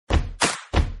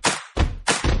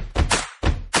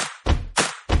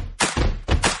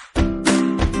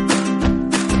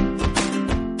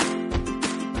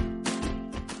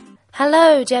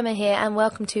Hello, Gemma here, and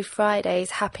welcome to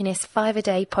Friday's Happiness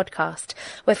 5-a-Day podcast,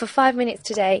 where for 5 minutes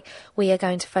today we are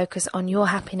going to focus on your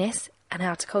happiness and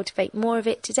how to cultivate more of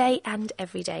it today and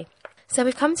every day. So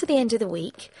we've come to the end of the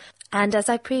week, and as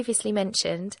I previously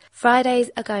mentioned, Fridays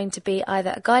are going to be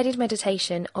either a guided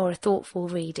meditation or a thoughtful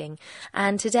reading.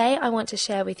 And today I want to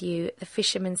share with you The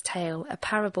Fisherman's Tale, a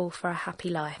parable for a happy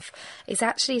life. It's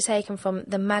actually taken from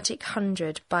The Magic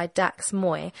 100 by Dax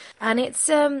Moy, and it's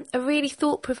a really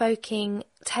thought-provoking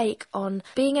take on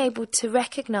being able to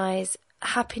recognise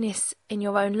happiness in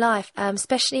your own life,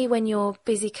 especially when you're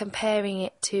busy comparing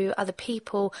it to other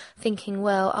people, thinking,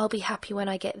 well, I'll be happy when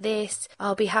I get this,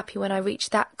 I'll be happy when I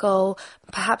reach that goal,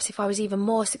 perhaps if I was even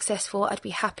more successful I'd be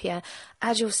happier.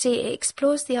 As you'll see, it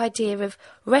explores the idea of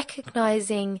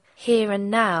recognising here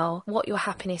and now what your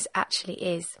happiness actually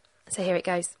is. So here it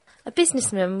goes. A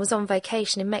businessman was on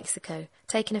vacation in Mexico,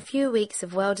 taking a few weeks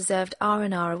of well-deserved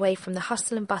R&R away from the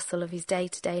hustle and bustle of his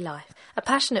day-to-day life. A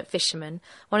passionate fisherman,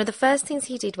 one of the first things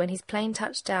he did when his plane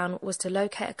touched down was to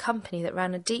locate a company that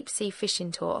ran a deep-sea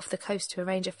fishing tour off the coast to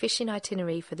arrange a fishing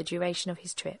itinerary for the duration of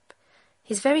his trip.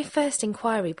 His very first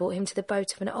inquiry brought him to the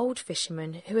boat of an old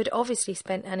fisherman who had obviously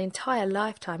spent an entire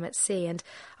lifetime at sea, and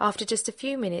after just a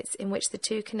few minutes in which the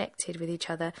two connected with each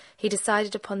other, he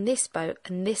decided upon this boat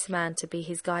and this man to be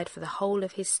his guide for the whole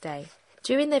of his stay.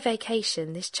 During their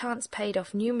vacation, this chance paid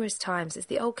off numerous times, as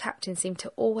the old captain seemed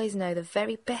to always know the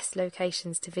very best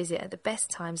locations to visit at the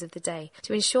best times of the day,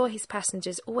 to ensure his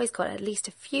passengers always got at least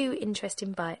a few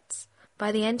interesting bites.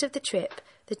 By the end of the trip,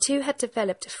 the two had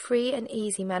developed a free and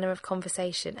easy manner of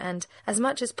conversation and, as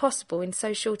much as possible in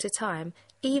so short a time,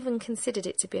 even considered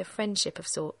it to be a friendship of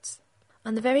sorts.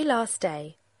 On the very last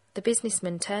day, the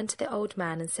businessman turned to the old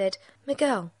man and said,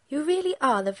 "Miguel, you really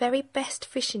are the very best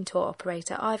fishing tour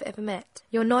operator I've ever met.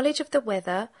 Your knowledge of the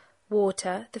weather,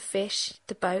 water, the fish,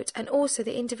 the boat, and also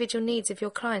the individual needs of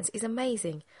your clients is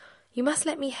amazing. You must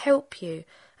let me help you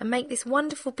and make this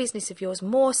wonderful business of yours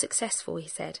more successful," he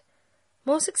said.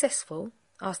 "More successful?"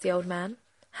 asked the old man.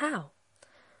 "How?"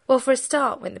 "Well, for a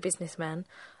start," went the businessman,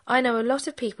 "I know a lot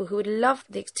of people who would love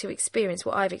to experience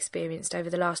what I've experienced over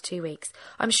the last 2 weeks.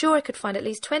 I'm sure I could find at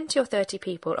least 20 or 30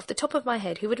 people off the top of my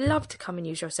head who would love to come and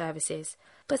use your services."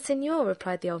 "But, senor,"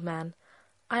 replied the old man,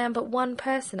 "I am but one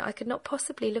person. I could not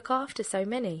possibly look after so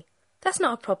many." "That's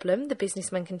not a problem," the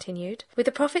businessman continued. "With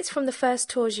the profits from the first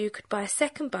tours you could buy a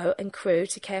second boat and crew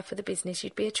to care for the business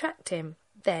you'd be attracting.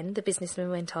 Then," the businessman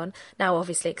went on, now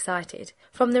obviously excited,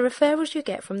 "from the referrals you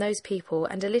get from those people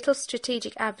and a little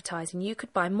strategic advertising, you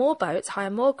could buy more boats,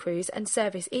 hire more crews, and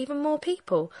service even more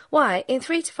people. Why, in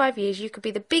 3 to 5 years you could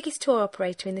be the biggest tour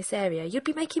operator in this area. You'd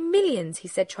be making millions," he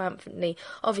said triumphantly,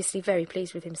 obviously very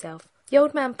pleased with himself. The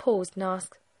old man paused and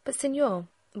asked, "But, senor,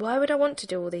 why would I want to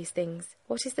do all these things?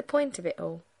 What is the point of it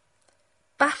all?"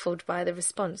 Baffled by the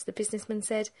response, the businessman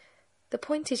said, "The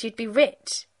point is you'd be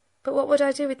rich." "But what would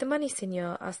I do with the money,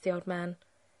 senor?" asked the old man.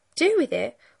 "Do with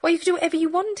it? Why, you could do whatever you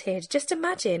wanted. Just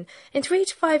imagine. In 3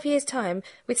 to 5 years' time,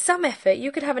 with some effort,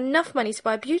 you could have enough money to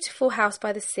buy a beautiful house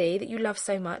by the sea that you love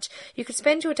so much. You could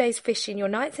spend your days fishing, your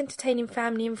nights entertaining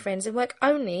family and friends, and work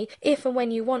only if and when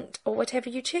you want or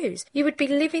whatever you choose. You would be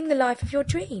living the life of your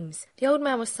dreams." The old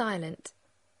man was silent,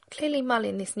 clearly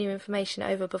mulling this new information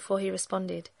over before he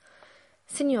responded.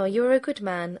 "Senor, you are a good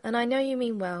man, and I know you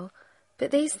mean well. But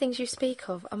these things you speak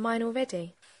of are mine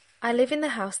already. I live in the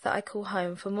house that I call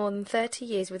home for more than 30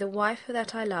 years with a wife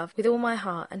that I love with all my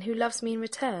heart and who loves me in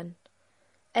return.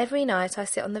 Every night I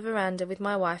sit on the veranda with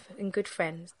my wife and good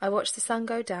friends. I watch the sun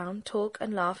go down, talk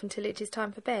and laugh until it is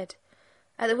time for bed.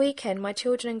 At the weekend my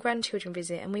children and grandchildren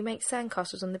visit and we make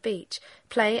sandcastles on the beach,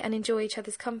 play and enjoy each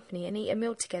other's company and eat a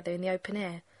meal together in the open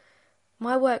air.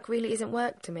 My work really isn't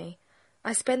work to me.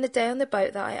 I spend the day on the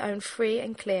boat that I own free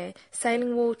and clear,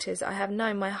 sailing waters I have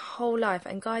known my whole life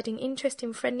and guiding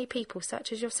interesting, friendly people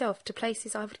such as yourself to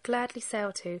places I would gladly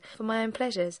sail to for my own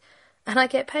pleasures, and I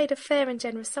get paid a fair and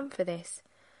generous sum for this.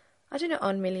 I do not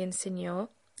own millions, senor,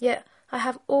 yet I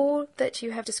have all that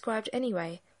you have described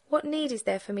anyway. What need is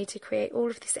there for me to create all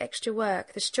of this extra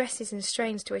work, the stresses and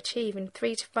strains to achieve in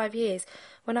 3 to 5 years,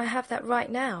 when I have that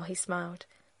right now?" he smiled.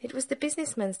 It was the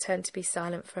businessman's turn to be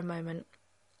silent for a moment.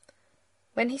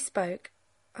 When he spoke,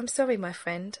 "I'm sorry, my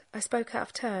friend, I spoke out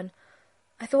of turn.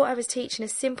 I thought I was teaching a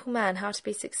simple man how to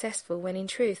be successful, when in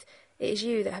truth it is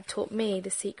you that have taught me the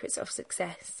secrets of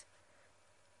success."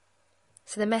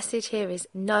 So the message here is,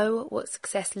 know what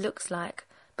success looks like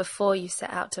before you set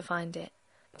out to find it.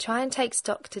 Try and take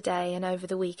stock today and over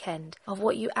the weekend of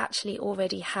what you actually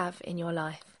already have in your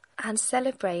life, and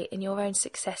celebrate in your own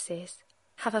successes.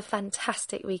 Have a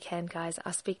fantastic weekend, guys.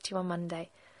 I'll speak to you on Monday.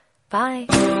 Bye.